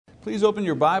Please open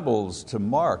your Bibles to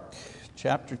Mark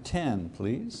chapter 10,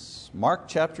 please. Mark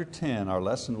chapter 10. Our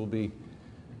lesson will be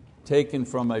taken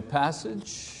from a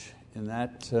passage in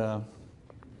that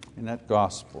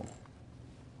gospel.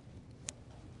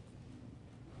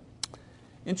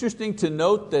 Interesting to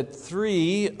note that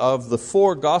 3 of the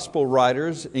 4 gospel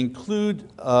writers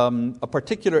include a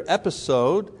particular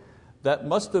episode that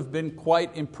must have been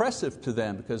quite impressive to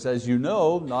them, because as you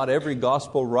know, not every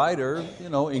gospel writer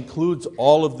includes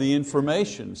all of the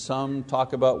information. Some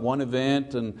talk about one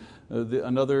event and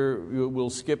another will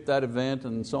skip that event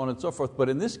and so on and so forth. But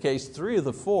in this case, 3 of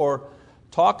the 4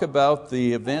 talk about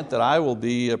the event that I will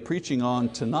be preaching on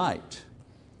tonight.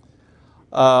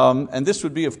 And this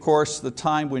would be, of course, the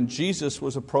time when Jesus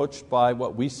was approached by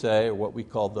what we say, or what we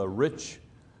call the rich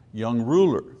young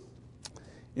ruler.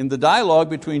 In the dialogue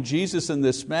between Jesus and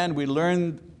this man, we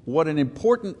learned what an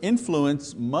important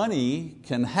influence money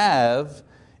can have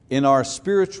in our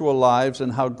spiritual lives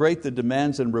and how great the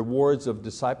demands and rewards of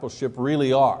discipleship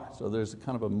really are. So there's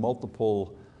kind of a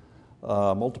multiple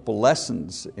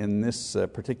lessons in this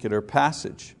particular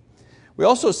passage. We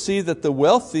also see that the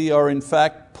wealthy are in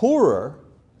fact poorer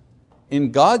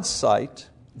in God's sight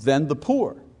than the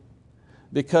poor,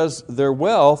 because their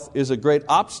wealth is a great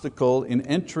obstacle in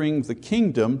entering the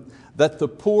kingdom that the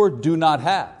poor do not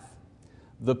have.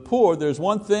 The poor, there's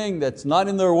one thing that's not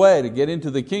in their way to get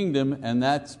into the kingdom, and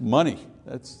that's money.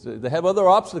 They have other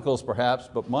obstacles perhaps,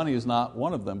 but money is not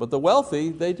one of them. But the wealthy,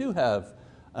 they do have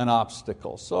an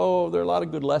obstacle. So there are a lot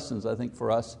of good lessons, I think,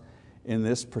 for us in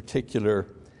this particular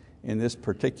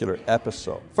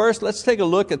episode. First, let's take a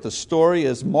look at the story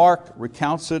as Mark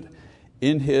recounts it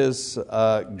in his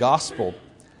gospel,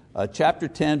 chapter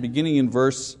 10, beginning in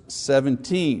verse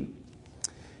 17.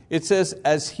 It says,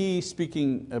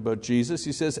 speaking about Jesus,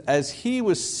 he says, as he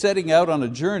was setting out on a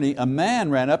journey, a man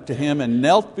ran up to him and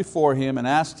knelt before him and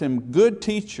asked him, "Good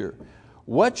teacher,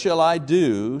 what shall I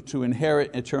do to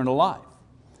inherit eternal life?"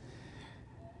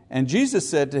 And Jesus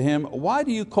said to him, "Why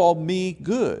do you call me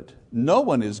good? No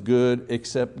one is good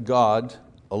except God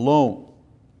alone."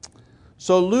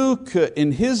 So Luke,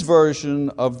 in his version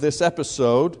of this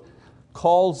episode,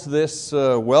 calls this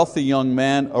wealthy young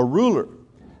man a ruler,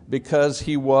 because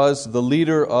he was the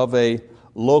leader of a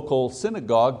local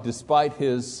synagogue despite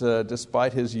his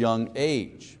young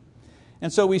age.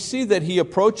 And so we see that he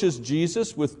approaches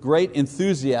Jesus with great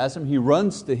enthusiasm. He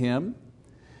runs to Him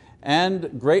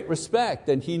and great respect,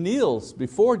 and he kneels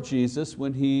before Jesus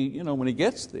when he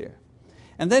gets there.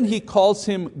 And then he calls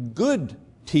Him good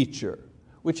teacher,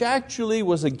 which actually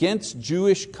was against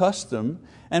Jewish custom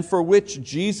and for which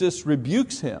Jesus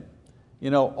rebukes him.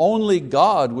 Only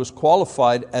God was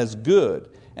qualified as good,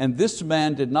 and this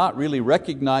man did not really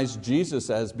recognize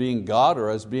Jesus as being God or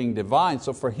as being divine.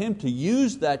 So for him to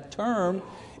use that term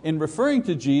in referring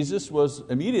to Jesus was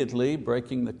immediately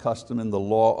breaking the custom and the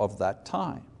law of that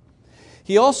time.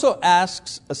 He also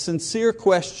asks a sincere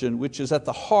question which is at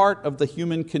the heart of the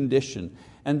human condition,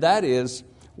 and that is,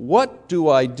 what do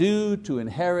I do to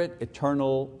inherit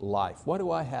eternal life? What do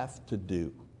I have to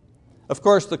do? Of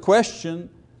course, the question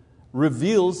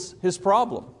reveals his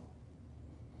problem.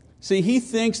 See, he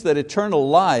thinks that eternal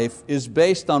life is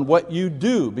based on what you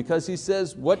do, because he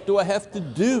says, what do I have to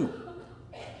do?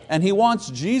 And he wants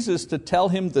Jesus to tell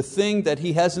him the thing that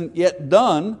he hasn't yet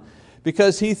done,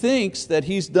 because he thinks that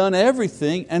he's done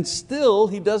everything and still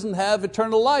he doesn't have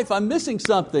eternal life. I'm missing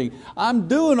something. I'm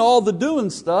doing all the doing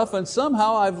stuff and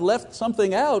somehow I've left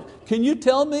something out. Can you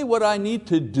tell me what I need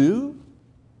to do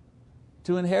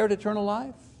to inherit eternal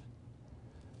life?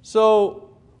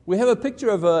 So we have a picture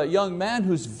of a young man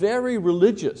who's very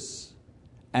religious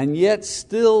and yet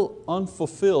still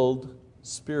unfulfilled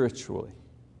spiritually.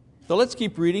 So let's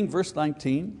keep reading, verse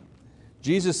 19.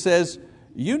 Jesus says,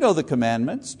 "You know the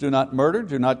commandments: do not murder,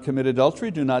 do not commit adultery,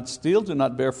 do not steal, do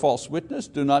not bear false witness,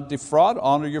 do not defraud,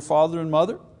 honor your father and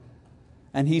mother."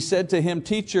 And he said to him,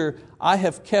 "Teacher, I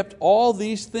have kept all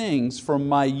these things from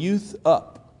my youth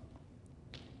up."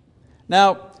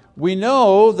 Now, we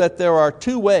know that there are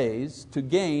 2 ways to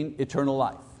gain eternal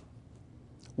life.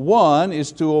 One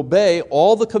is to obey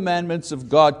all the commandments of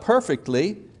God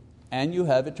perfectly, and you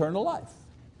have eternal life.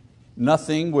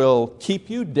 Nothing will keep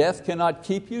you. Death cannot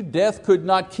keep you. Death could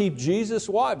not keep Jesus.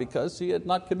 Why? Because He had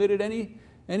not committed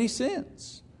any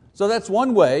sins. So that's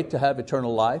one way to have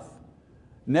eternal life.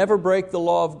 Never break the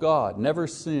law of God. Never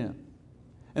sin.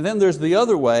 And then there's the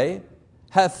other way.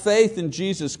 Have faith in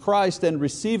Jesus Christ and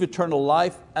receive eternal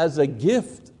life as a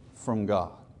gift from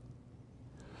God.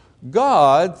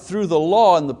 God, through the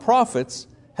law and the prophets,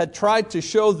 had tried to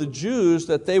show the Jews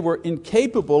that they were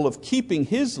incapable of keeping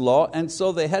His law, and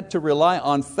so they had to rely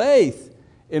on faith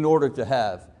in order to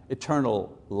have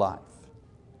eternal life.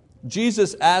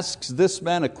 Jesus asks this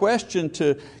man a question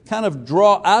to kind of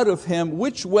draw out of him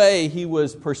which way he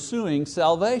was pursuing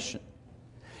salvation.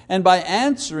 And by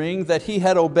answering that he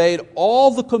had obeyed all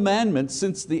the commandments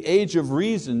since the age of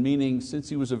reason, meaning since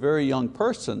he was a very young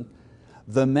person,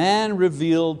 the man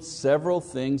revealed several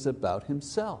things about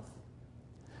himself.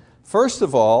 First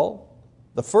of all,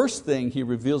 the first thing he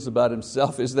reveals about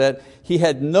himself is that he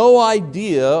had no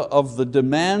idea of the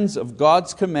demands of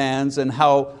God's commands and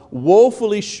how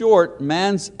woefully short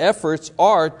man's efforts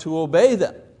are to obey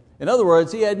them. In other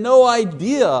words, he had no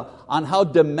idea on how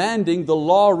demanding the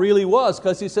law really was,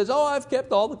 because he says, oh, I've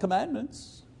kept all the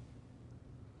commandments.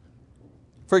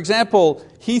 For example,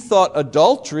 he thought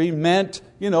adultery meant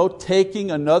taking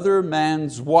another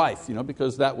man's wife,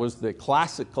 because that was the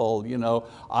classical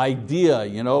idea.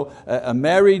 A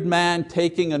married man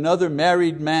taking another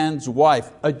married man's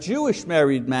wife, a Jewish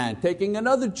married man taking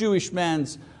another Jewish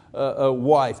man's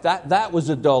wife. That was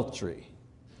adultery.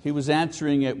 He was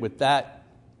answering it with that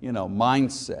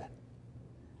mindset.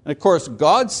 And of course,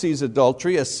 God sees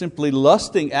adultery as simply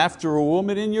lusting after a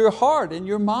woman in your heart, in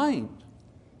your mind.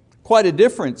 Quite a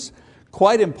difference.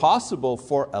 Quite impossible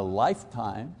for a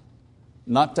lifetime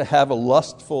not to have a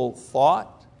lustful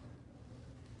thought,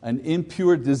 an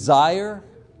impure desire.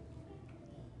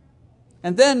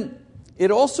 And then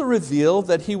it also revealed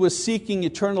that he was seeking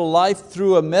eternal life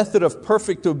through a method of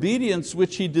perfect obedience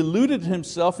which he deluded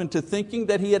himself into thinking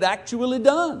that he had actually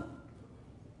done.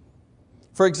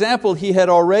 For example, he had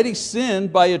already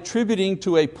sinned by attributing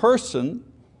to a person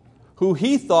who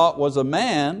he thought was a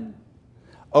man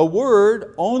a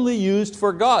word only used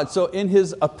for God. So in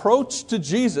his approach to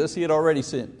Jesus, he had already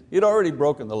sinned. He had already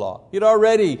broken the law. He had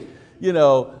already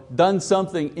done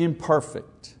something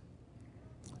imperfect.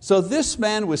 So this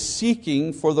man was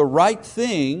seeking for the right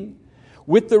thing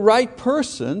with the right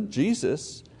person,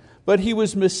 Jesus, but he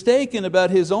was mistaken about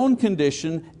his own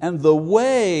condition and the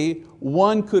way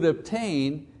one could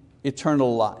obtain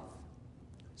eternal life.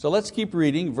 So let's keep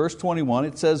reading. Verse 21,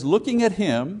 it says, looking at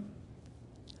him,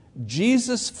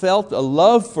 Jesus felt a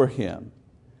love for him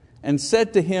and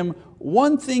said to him,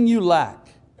 one thing you lack.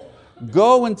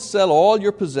 Go and sell all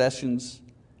your possessions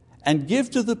and give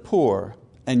to the poor,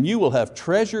 and you will have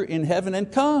treasure in heaven,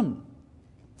 and come,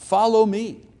 follow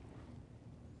me.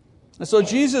 And so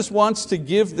Jesus wants to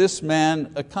give this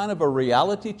man a kind of a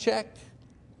reality check.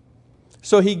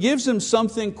 So he gives him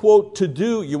something, quote, to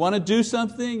do. You want to do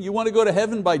something? You want to go to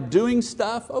heaven by doing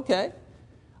stuff? Okay,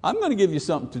 I'm going to give you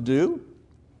something to do,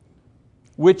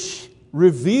 which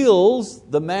reveals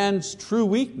the man's true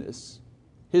weakness,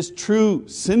 his true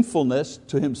sinfulness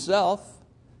to himself.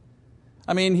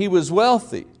 I mean, he was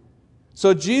wealthy.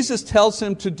 So Jesus tells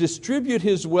him to distribute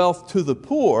his wealth to the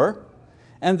poor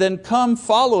and then come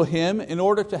follow him in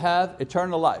order to have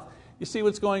eternal life. You see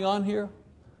what's going on here?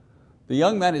 The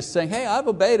young man is saying, hey, I've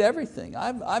obeyed everything.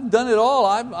 I've done it all.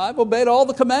 I've obeyed all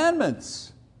the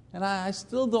commandments. And I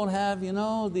still don't have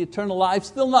the eternal life,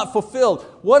 still not fulfilled.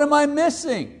 What am I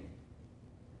missing?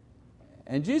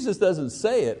 And Jesus doesn't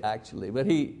say it actually, but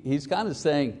he's kind of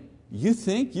saying, you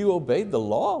think you obeyed the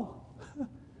law?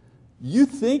 You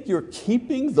think you're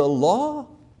keeping the law?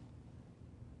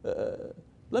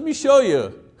 Let me show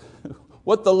you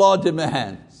what the law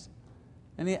demands.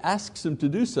 And he asks him to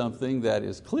do something that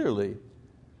is clearly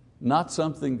not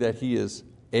something that he is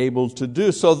able to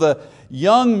do. So the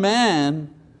young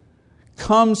man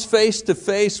comes face to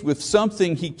face with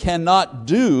something he cannot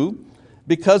do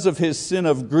because of his sin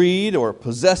of greed or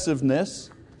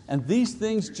possessiveness, and these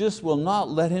things just will not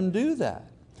let him do that.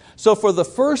 So for the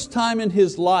first time in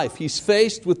his life, he's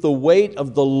faced with the weight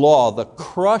of the law, the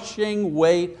crushing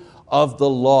weight of the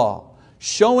law,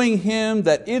 showing him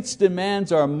that its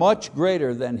demands are much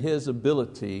greater than his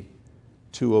ability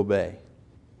to obey.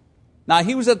 Now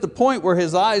he was at the point where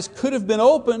his eyes could have been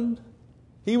opened.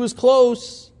 He was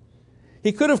close.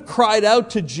 He could have cried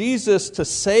out to Jesus to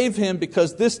save him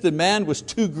because this demand was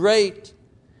too great.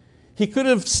 He could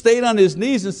have stayed on his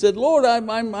knees and said, Lord,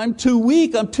 I'm too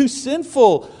weak, I'm too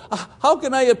sinful. How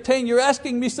can I obtain? You're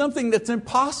asking me something that's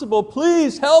impossible.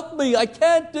 Please help me, I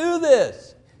can't do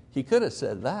this. He could have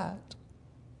said that.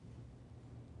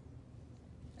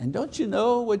 And don't you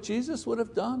know what Jesus would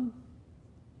have done?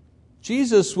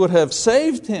 Jesus would have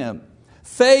saved him.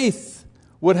 Faith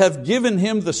would have given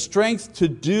him the strength to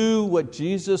do what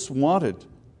Jesus wanted.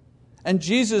 And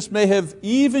Jesus may have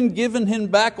even given him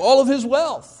back all of his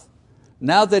wealth,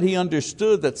 now that he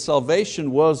understood that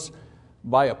salvation was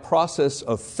by a process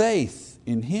of faith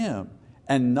in him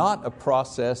and not a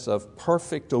process of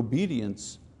perfect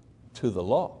obedience to the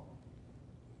law.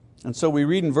 And so we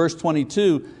read in verse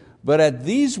 22, but at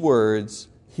these words,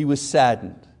 he was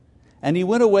saddened, and he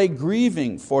went away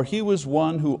grieving, for he was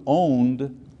one who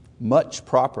owned much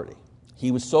property.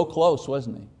 He was so close,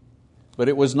 wasn't he? But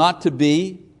it was not to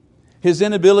be. His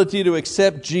inability to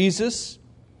accept Jesus,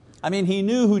 he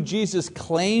knew who Jesus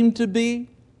claimed to be,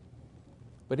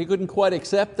 but he couldn't quite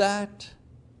accept that.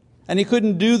 And he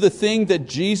couldn't do the thing that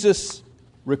Jesus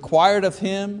required of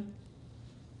him.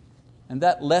 And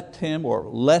that left him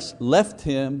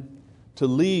to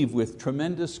leave with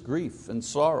tremendous grief and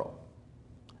sorrow.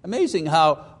 Amazing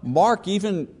how Mark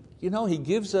even, he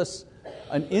gives us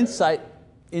an insight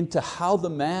into how the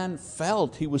man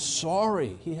felt. He was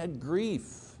sorry, he had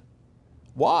grief.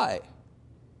 Why?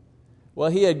 Well,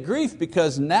 he had grief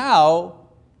because now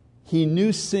he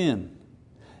knew sin.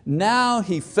 Now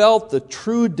he felt the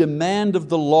true demand of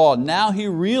the law. Now he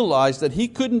realized that he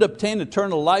couldn't obtain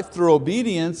eternal life through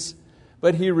obedience,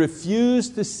 but he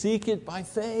refused to seek it by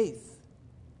faith.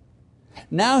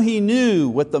 Now he knew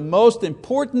what the most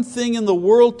important thing in the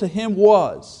world to him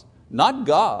was, not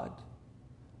God,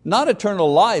 not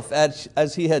eternal life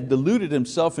as he had deluded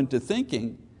himself into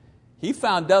thinking. He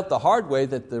found out the hard way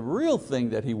that the real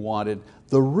thing that he wanted,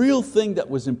 the real thing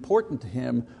that was important to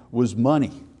him was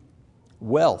money,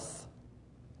 wealth.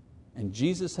 And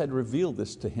Jesus had revealed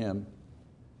this to him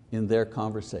in their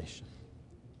conversation.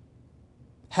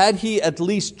 Had he at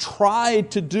least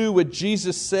tried to do what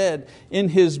Jesus said, in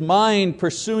his mind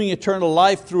pursuing eternal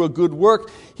life through a good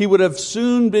work, he would have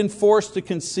soon been forced to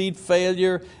concede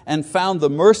failure and found the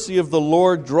mercy of the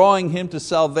Lord drawing him to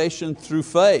salvation through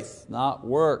faith, not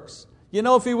works.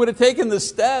 If he would have taken the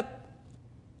step,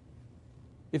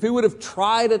 if he would have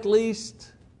tried at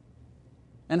least,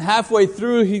 and halfway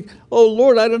through oh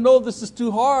Lord, I don't know, this is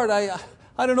too hard. I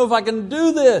don't know if I can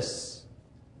do this.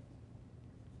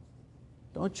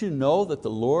 Don't you know that the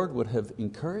Lord would have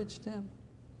encouraged him?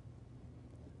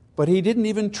 But he didn't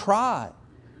even try,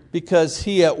 because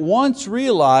he at once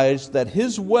realized that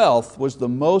his wealth was the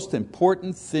most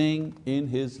important thing in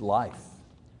his life,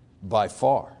 by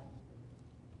far.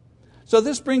 So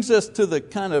this brings us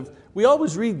to we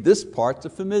always read this part, it's a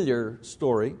familiar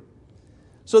story.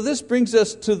 So this brings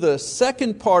us to the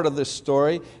second part of this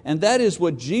story, and that is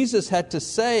what Jesus had to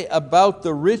say about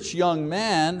the rich young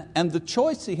man and the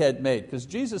choice he had made, because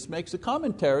Jesus makes a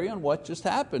commentary on what just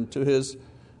happened to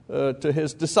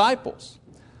his disciples.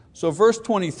 So verse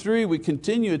 23, we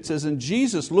continue, it says, "And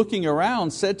Jesus, looking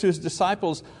around, said to His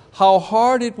disciples, 'How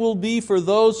hard it will be for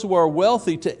those who are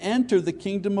wealthy to enter the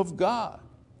kingdom of God.'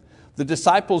 The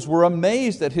disciples were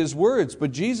amazed at His words,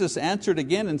 but Jesus answered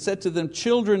again and said to them,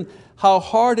 'Children, how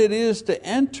hard it is to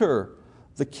enter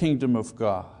the kingdom of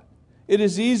God. It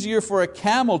is easier for a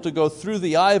camel to go through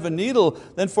the eye of a needle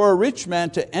than for a rich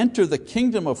man to enter the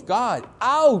kingdom of God.'"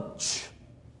 Ouch!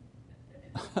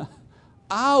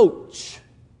 Ouch!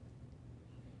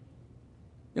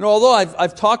 Although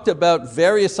I've talked about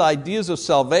various ideas of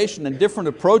salvation and different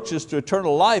approaches to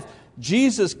eternal life,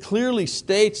 Jesus clearly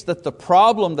states that the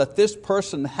problem that this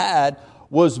person had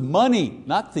was money,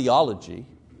 not theology.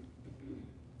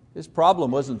 His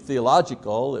problem wasn't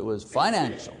theological, it was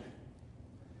financial.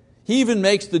 He even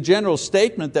makes the general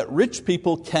statement that rich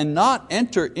people cannot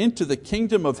enter into the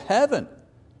kingdom of heaven.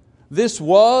 This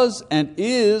was and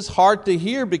is hard to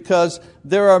hear because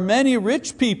there are many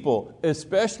rich people,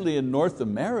 especially in North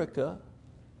America.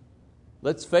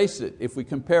 Let's face it, if we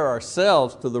compare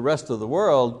ourselves to the rest of the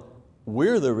world,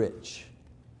 we're the rich.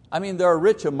 There are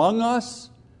rich among us,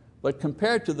 but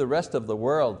compared to the rest of the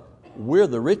world, we're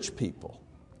the rich people.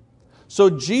 So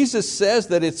Jesus says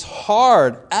that it's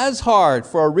as hard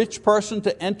for a rich person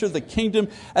to enter the kingdom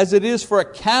as it is for a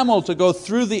camel to go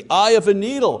through the eye of a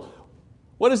needle.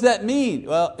 What does that mean?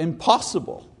 Well,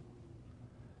 impossible.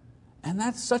 And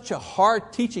that's such a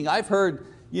hard teaching. I've heard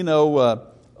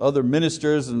other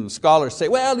ministers and scholars say,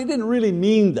 well, he didn't really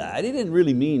mean that. He didn't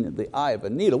really mean the eye of a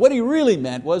needle. What he really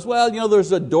meant was,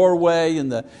 there's a doorway in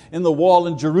the wall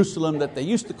in Jerusalem that they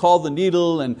used to call the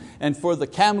needle, and for the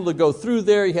camel to go through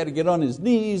there, he had to get on his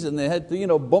knees, and they had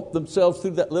to bump themselves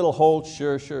through that little hole.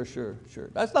 Sure.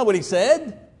 That's not what he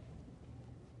said.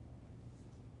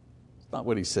 It's not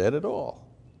what he said at all.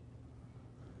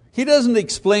 He doesn't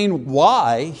explain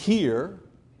why here,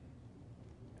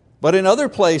 but in other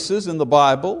places in the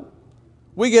Bible,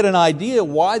 we get an idea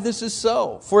why this is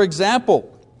so. For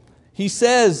example, he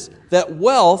says that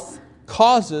wealth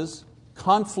causes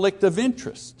conflict of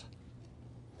interest.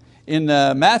 In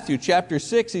Matthew chapter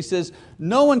 6, he says,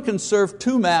 "No one can serve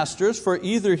two masters, for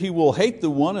either he will hate the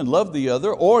one and love the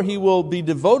other, or he will be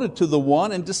devoted to the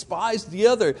one and despise the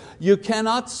other. You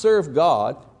cannot serve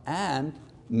God and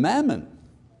mammon."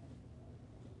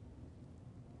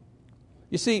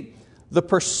 You see, The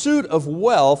pursuit of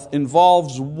wealth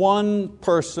involves one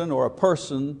person or a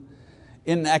person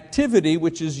in activity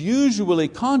which is usually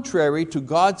contrary to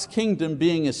God's kingdom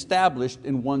being established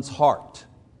in one's heart.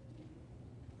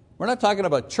 We're not talking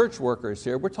about church workers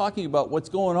here, we're talking about what's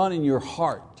going on in your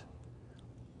heart.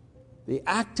 The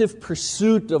active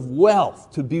pursuit of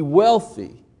wealth, to be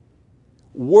wealthy,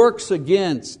 works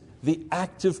against the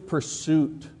active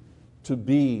pursuit to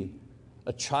be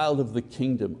a child of the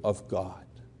kingdom of God.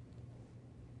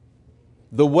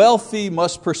 The wealthy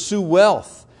must pursue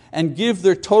wealth and give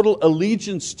their total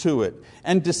allegiance to it.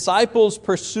 And disciples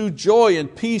pursue joy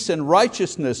and peace and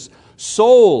righteousness,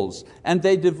 souls, and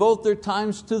they devote their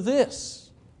times to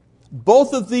this.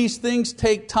 Both of these things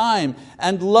take time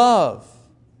and love,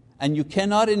 and you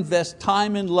cannot invest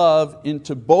time and love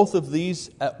into both of these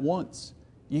at once.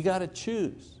 You got to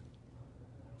choose.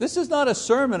 This is not a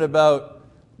sermon about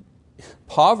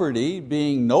poverty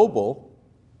being noble.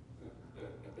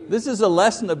 This is a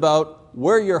lesson about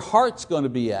where your heart's going to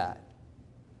be at,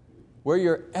 where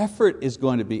your effort is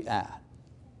going to be at.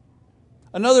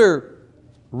 Another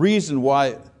reason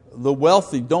why the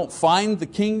wealthy don't find the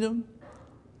kingdom,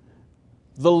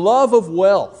 the love of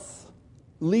wealth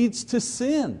leads to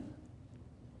sin.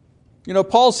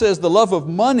 Paul says the love of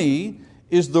money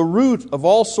is the root of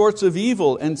all sorts of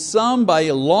evil, and some by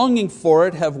a longing for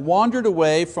it have wandered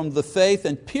away from the faith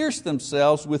and pierced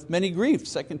themselves with many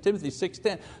griefs. 2 Timothy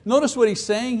 6:10. Notice what he's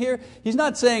saying here. He's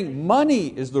not saying money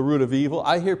is the root of evil.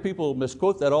 I hear people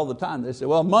misquote that all the time. They say,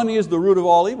 well, money is the root of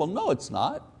all evil. No, it's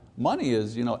not. Money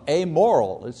is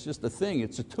amoral. It's just a thing,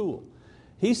 it's a tool.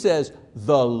 He says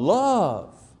the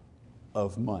love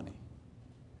of money.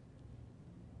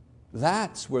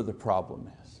 That's where the problem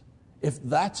is. If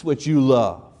that's what you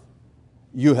love,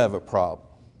 you have a problem.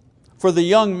 For the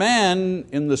young man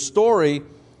in the story,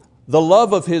 the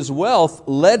love of his wealth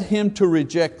led him to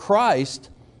reject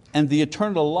Christ and the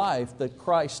eternal life that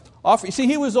Christ offered. You see,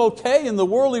 he was okay in the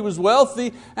world, he was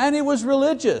wealthy, and he was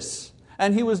religious.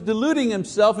 And he was deluding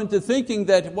himself into thinking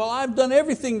that, well, I've done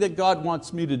everything that God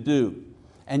wants me to do.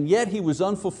 And yet he was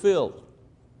unfulfilled.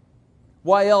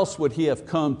 Why else would he have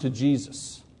come to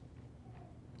Jesus?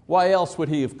 Why else would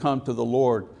he have come to the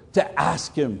Lord to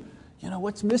ask Him,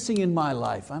 what's missing in my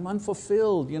life? I'm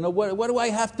unfulfilled. What do I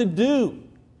have to do?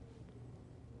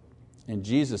 And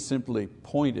Jesus simply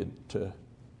pointed to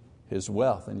his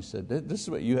wealth and He said, this is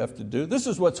what you have to do. This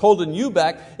is what's holding you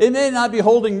back. It may not be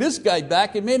holding this guy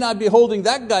back. It may not be holding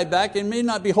that guy back. It may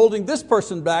not be holding this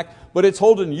person back, but it's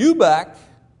holding you back.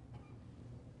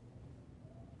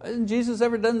 Hasn't Jesus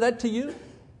ever done that to you?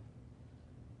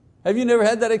 Have you never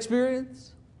had that experience?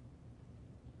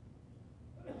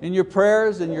 In your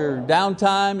prayers, in your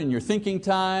downtime, in your thinking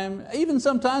time, even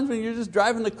sometimes when you're just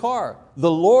driving the car, the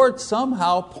Lord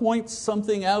somehow points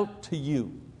something out to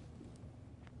you.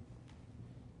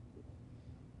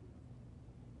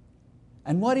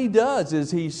 And what He does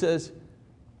is He says,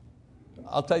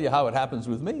 I'll tell you how it happens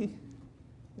with me.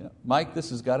 Mike, this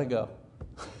has got to go.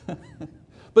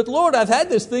 But Lord, I've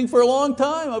had this thing for a long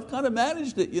time. I've kind of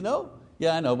managed it,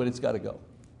 Yeah, I know, but it's got to go.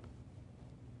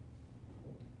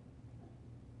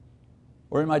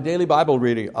 Or in my daily Bible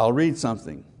reading, I'll read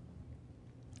something.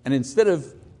 And instead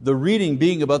of the reading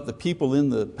being about the people in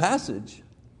the passage,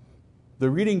 the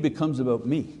reading becomes about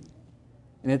me.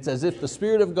 And it's as if the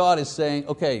Spirit of God is saying,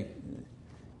 okay,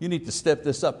 you need to step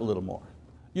this up a little more.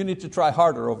 You need to try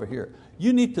harder over here.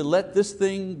 You need to let this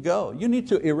thing go. You need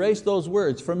to erase those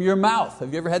words from your mouth.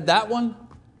 Have you ever had that one?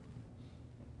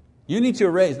 You need to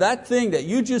erase that thing that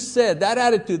you just said, that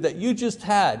attitude that you just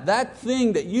had, that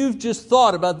thing that you've just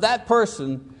thought about that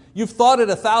person. You've thought it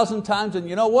 1,000 times, and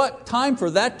you know what? Time for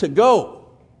that to go.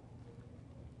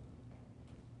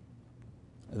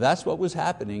 That's what was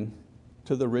happening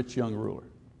to the rich young ruler.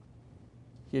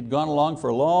 He had gone along for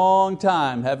a long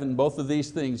time having both of these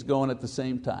things going at the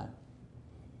same time.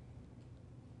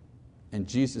 And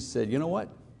Jesus said, you know what?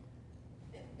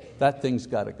 That thing's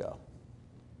got to go.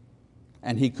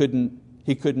 And he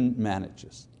couldn't manage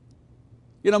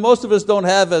it. Most of us don't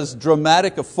have as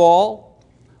dramatic a fall,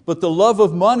 but the love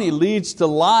of money leads to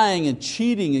lying and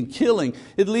cheating and killing.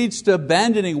 It leads to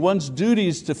abandoning one's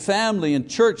duties to family and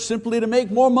church simply to make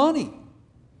more money.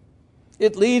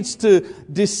 It leads to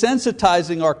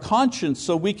desensitizing our conscience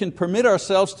so we can permit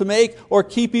ourselves to make or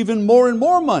keep even more and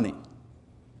more money.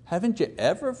 Haven't you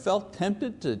ever felt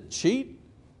tempted to cheat,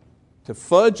 to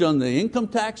fudge on the income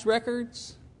tax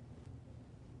records?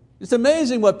 It's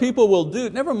amazing what people will do.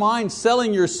 Never mind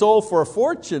selling your soul for a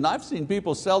fortune. I've seen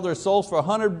people sell their souls for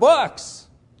 $100.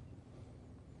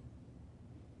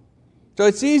 So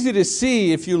it's easy to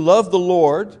see if you love the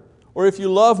Lord or if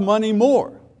you love money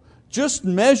more. Just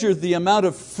measure the amount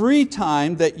of free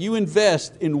time that you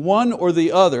invest in one or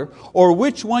the other, or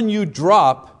which one you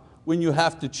drop when you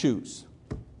have to choose.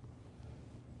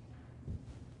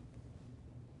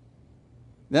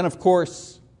 Then of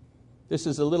course, this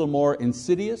is a little more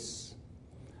insidious,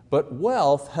 but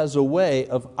wealth has a way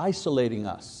of isolating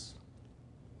us.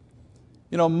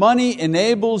 Money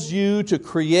enables you to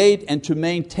create and to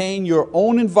maintain your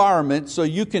own environment so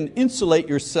you can insulate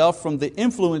yourself from the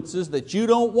influences that you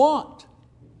don't want.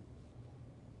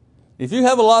 If you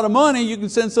have a lot of money, you can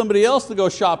send somebody else to go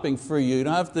shopping for you. You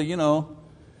don't have to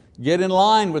get in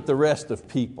line with the rest of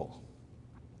people.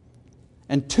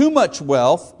 And too much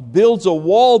wealth builds a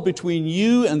wall between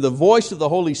you and the voice of the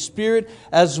Holy Spirit,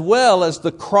 as well as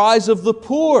the cries of the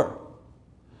poor.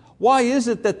 Why is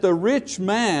it that the rich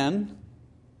man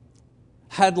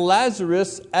had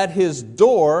Lazarus at his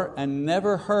door and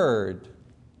never heard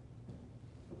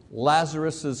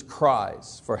Lazarus's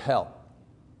cries for help?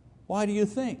 Why do you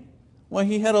think? Well,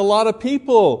 he had a lot of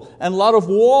people and a lot of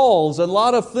walls and a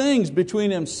lot of things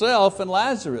between himself and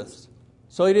Lazarus,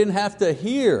 so he didn't have to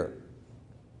hear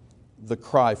the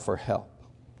cry for help.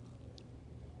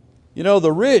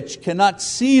 The rich cannot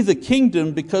see the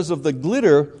kingdom because of the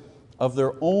glitter of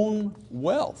their own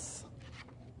wealth.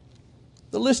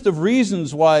 The list of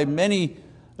reasons why money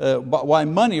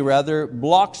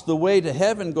blocks the way to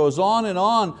heaven goes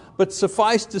on, but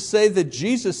suffice to say that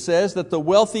Jesus says that the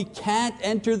wealthy can't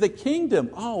enter the kingdom.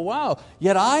 Oh wow,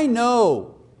 yet I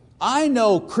know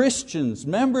Christians,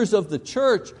 members of the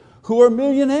church, who are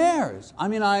millionaires.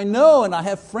 I know, and I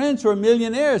have friends who are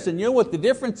millionaires, and you know what the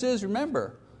difference is?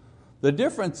 Remember, the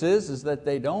difference is that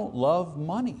they don't love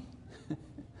money.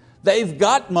 They've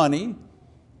got money,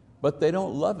 but they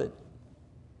don't love it.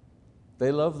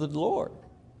 They love the Lord.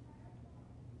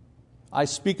 I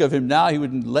speak of him now. He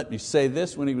wouldn't let me say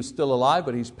this when he was still alive,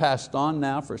 but he's passed on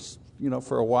now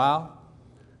for a while.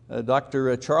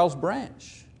 Dr. Charles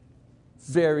Branch.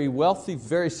 Very wealthy,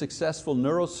 very successful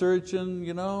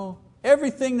neurosurgeon,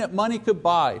 everything that money could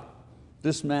buy,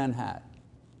 this man had.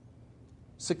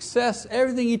 Success,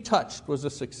 everything he touched was a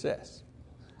success.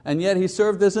 And yet he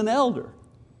served as an elder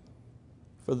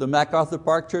for the MacArthur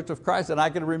Park Church of Christ. And I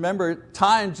can remember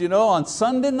times, on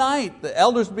Sunday night, the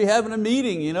elders would be having a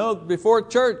meeting, before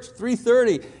church,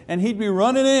 3:30, and he'd be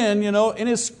running in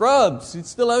his scrubs. He'd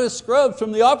still have his scrubs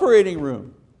from the operating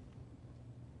room,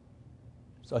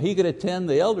 so he could attend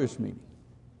the elders meeting.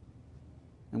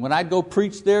 And when I'd go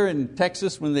preach there in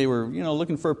Texas, when they were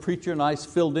looking for a preacher and I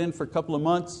filled in for a couple of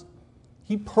months,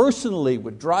 he personally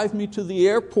would drive me to the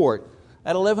airport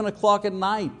at 11 o'clock at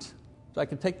night so I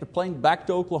could take the plane back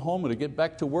to Oklahoma to get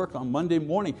back to work on Monday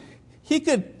morning. He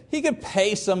could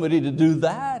pay somebody to do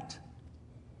that.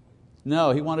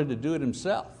 No, he wanted to do it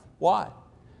himself. Why?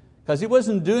 Because he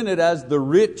wasn't doing it as the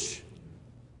rich,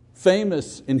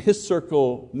 famous in his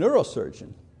circle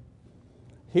neurosurgeon.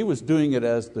 He was doing it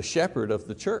as the shepherd of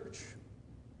the church.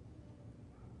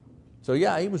 So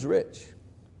yeah, he was rich,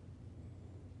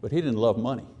 but he didn't love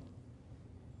money.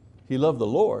 He loved the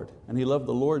Lord, and he loved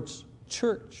the Lord's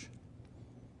church.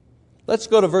 Let's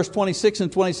go to verse 26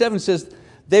 and 27. It says,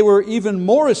 they were even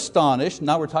more astonished.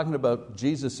 Now we're talking about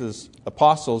Jesus'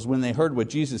 apostles when they heard what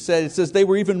Jesus said. It says, they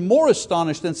were even more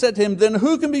astonished and said to him, then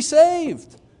who can be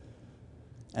saved?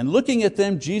 And looking at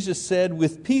them, Jesus said,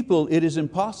 with people it is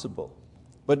impossible,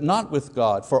 but not with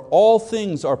God, for all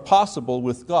things are possible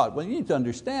with God. Well, you need to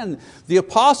understand, the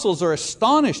apostles are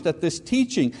astonished at this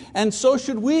teaching, and so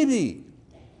should we be.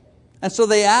 And so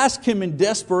they ask him in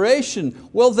desperation,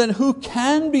 well then who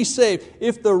can be saved?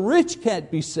 If the rich can't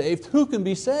be saved, who can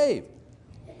be saved?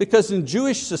 Because in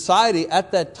Jewish society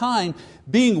at that time,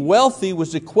 being wealthy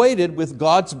was equated with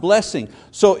God's blessing.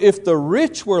 So if the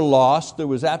rich were lost, there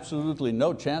was absolutely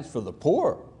no chance for the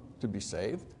poor to be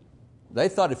saved. They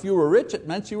thought if you were rich, it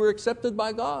meant you were accepted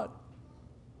by God.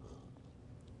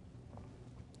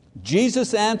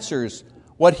 Jesus answers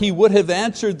what he would have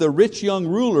answered the rich young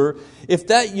ruler if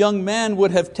that young man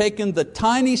would have taken the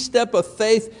tiny step of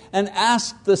faith and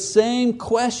asked the same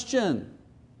question.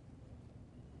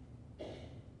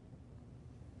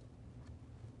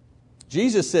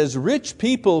 Jesus says rich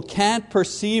people can't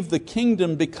perceive the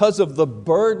kingdom because of the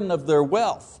burden of their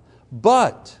wealth.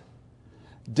 But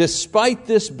despite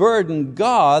this burden,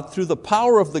 God, through the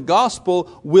power of the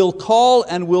gospel, will call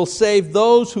and will save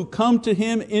those who come to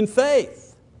Him in faith.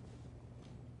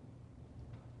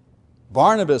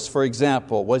 Barnabas, for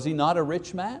example, was he not a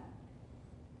rich man?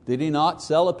 Did he not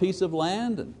sell a piece of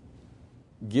land and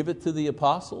give it to the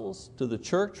apostles, to the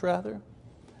church rather?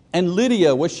 And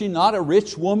Lydia, was she not a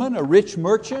rich woman, a rich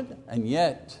merchant? And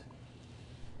yet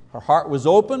her heart was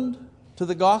opened to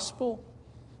the gospel.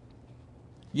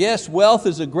 Yes, wealth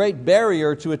is a great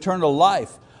barrier to eternal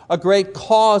life, a great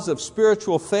cause of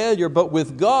spiritual failure, but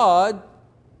with God,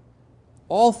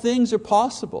 all things are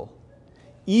possible.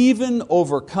 Even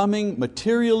overcoming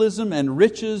materialism and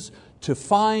riches to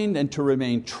find and to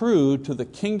remain true to the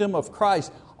kingdom of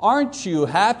Christ. Aren't you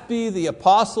happy the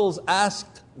apostles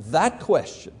asked that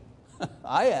question?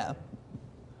 I am.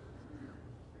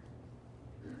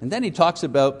 And then he talks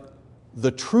about the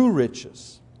true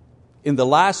riches. In the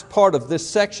last part of this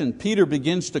section, Peter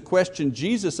begins to question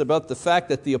Jesus about the fact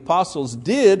that the apostles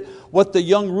did what the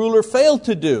young ruler failed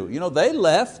to do. They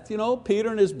left, Peter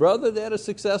and his brother, they had a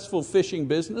successful fishing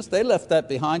business. They left that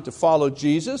behind to follow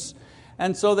Jesus.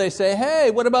 And so they say, hey,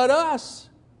 what about us?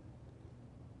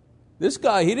 This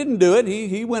guy, he didn't do it,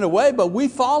 he went away, but we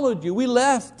followed you, we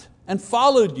left and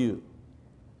followed you.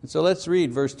 And so let's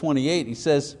read verse 28. He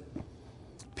says,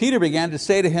 Peter began to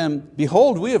say to him,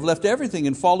 behold, we have left everything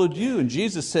and followed you. And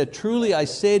Jesus said, truly I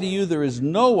say to you, there is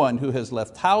no one who has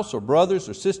left house or brothers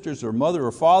or sisters or mother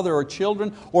or father or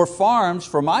children or farms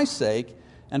for my sake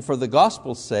and for the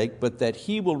gospel's sake, but that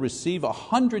he will receive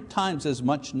 100 times as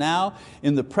much now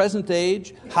in the present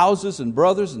age, houses and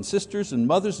brothers and sisters and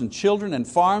mothers and children and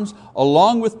farms,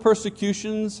 along with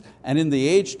persecutions, and in the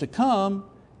age to come,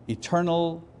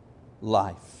 eternal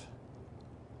life.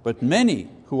 But many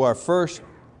who are first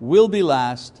will be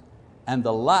last, and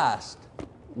the last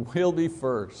will be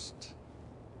first.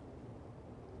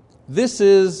 This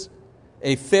is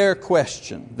a fair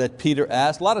question that Peter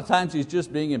asked. A lot of times he's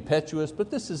just being impetuous, but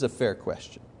this is a fair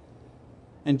question.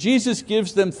 And Jesus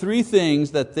gives them three things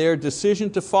that their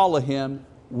decision to follow Him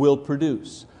will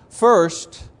produce.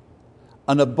 First,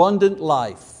 an abundant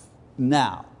life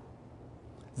now.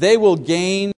 They will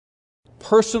gain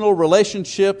personal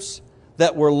relationships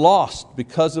that were lost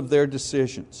because of their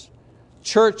decisions.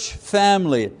 Church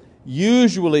family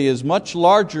usually is much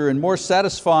larger and more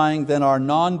satisfying than our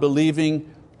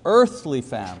non-believing earthly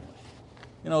family.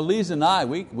 Lisa and I,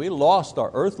 we lost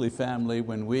our earthly family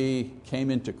when we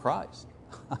came into Christ.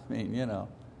 I mean,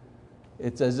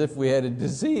 it's as if we had a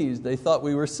disease. They thought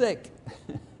we were sick.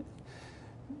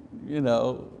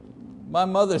 My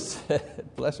mother said,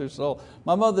 bless her soul,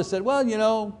 my mother said,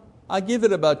 well, I give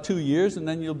it about 2 years and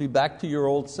then you'll be back to your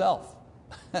old self.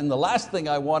 And the last thing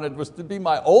I wanted was to be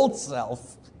my old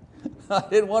self. I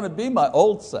didn't want to be my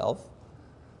old self.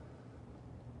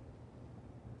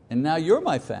 And now you're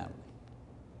my family.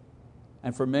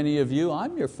 And for many of you,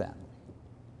 I'm your family.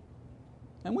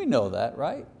 And we know that,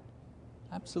 right?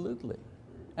 Absolutely.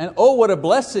 And oh, what a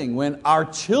blessing when our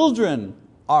children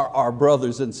are our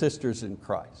brothers and sisters in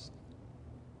Christ.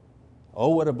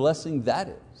 Oh, what a blessing that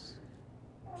is.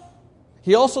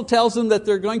 He also tells them that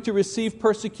they're going to receive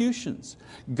persecutions.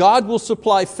 God will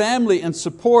supply family and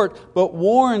support, but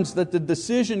warns that the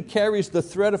decision carries the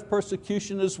threat of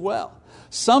persecution as well.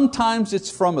 Sometimes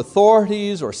it's from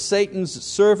authorities or Satan's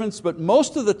servants, but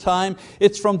most of the time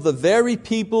it's from the very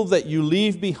people that you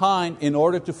leave behind in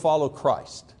order to follow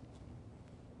Christ.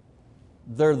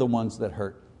 They're the ones that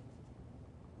hurt.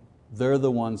 They're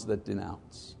the ones that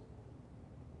denounce.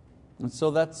 And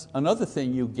so that's another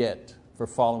thing you get for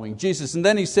following Jesus. And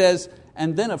then he says,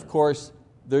 and then of course,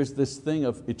 there's this thing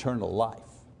of eternal life.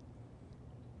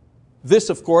 This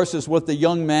of course is what the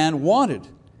young man wanted,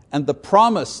 and the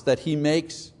promise that he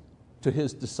makes to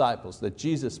his disciples, that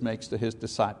Jesus makes to his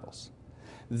disciples.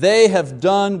 They have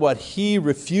done what he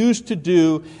refused to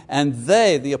do, and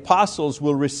they, the apostles,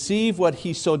 will receive what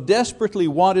he so desperately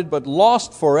wanted but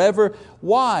lost forever.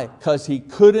 Why? Because he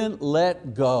couldn't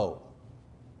let go.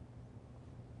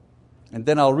 And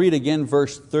then I'll read again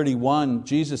verse 31.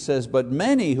 Jesus says, but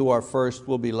many who are first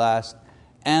will be last,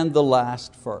 and the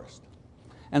last first.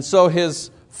 And so his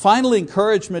final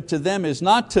encouragement to them is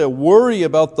not to worry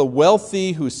about the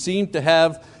wealthy who seem to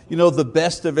have the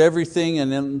best of everything,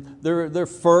 and then they're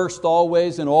first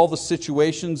always in all the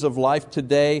situations of life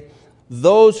today.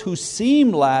 Those who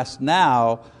seem last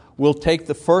now will take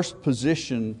the first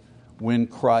position when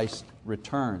Christ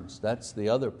returns. That's the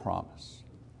other promise.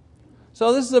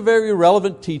 So this is a very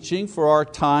relevant teaching for our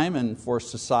time and for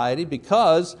society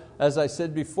because, as I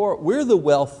said before, we're the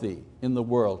wealthy in the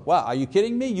world. Wow, are you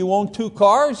kidding me? You own 2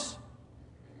 cars?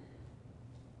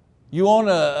 You own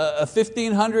a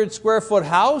 1,500 square foot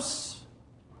house?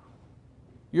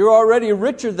 You're already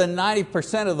richer than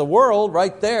 90% of the world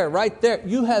right there, right there.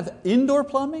 You have indoor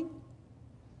plumbing?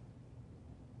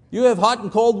 You have hot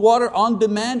and cold water on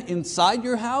demand inside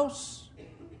your house?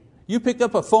 You pick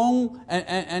up a phone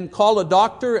and call a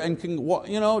doctor and can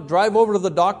drive over to the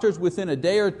doctors within a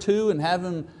day or 2 and have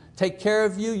them take care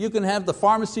of you. You can have the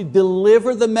pharmacy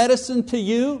deliver the medicine to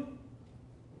you.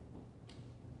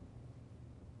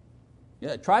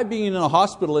 Yeah, try being in a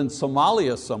hospital in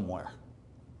Somalia somewhere.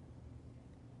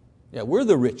 Yeah, we're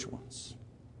the rich ones.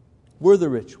 We're the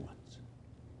rich ones.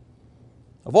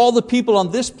 Of all the people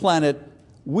on this planet,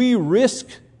 we risk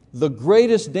the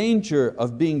greatest danger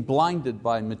of being blinded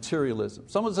by materialism.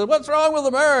 Someone said, what's wrong with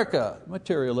America?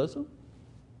 Materialism.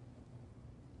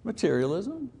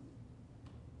 Materialism.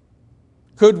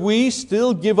 Could we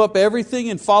still give up everything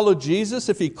and follow Jesus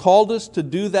if He called us to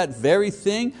do that very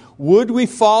thing? Would we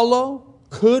follow?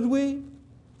 Could we?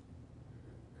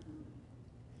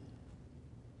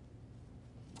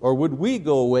 Or would we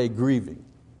go away grieving?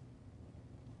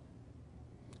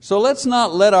 So let's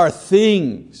not let our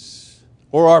things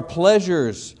or our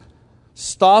pleasures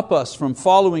stop us from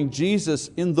following Jesus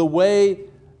in the way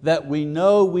that we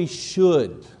know we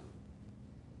should.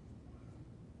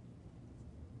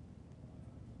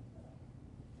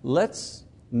 Let's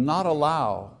not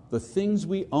allow the things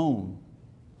we own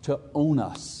to own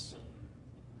us.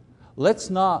 Let's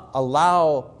not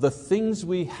allow the things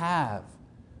we have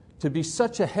to be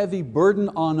such a heavy burden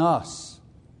on us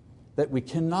that we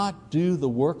cannot do the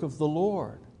work of the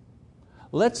Lord.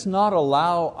 Let's not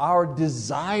allow our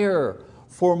desire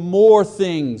for more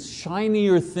things,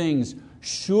 shinier things,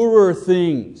 surer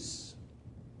things,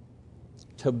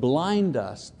 to blind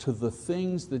us to the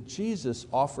things that Jesus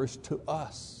offers to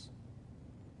us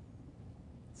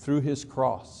through His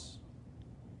cross,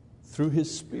 through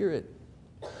His Spirit,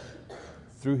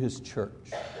 through His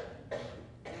church.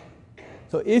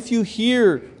 So if you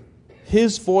hear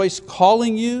His voice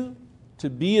calling you to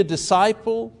be a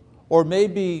disciple, or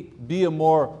maybe be a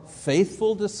more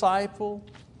faithful disciple,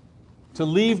 to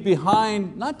leave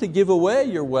behind, not to give away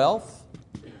your wealth.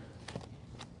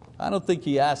 I don't think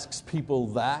He asks people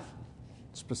that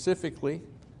specifically,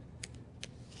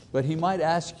 but He might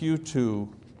ask you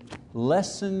to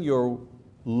lessen your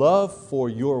love for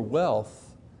your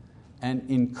wealth and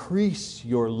increase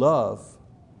your love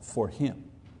for Him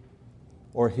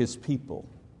or His people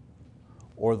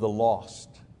or the lost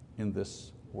in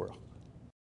this world.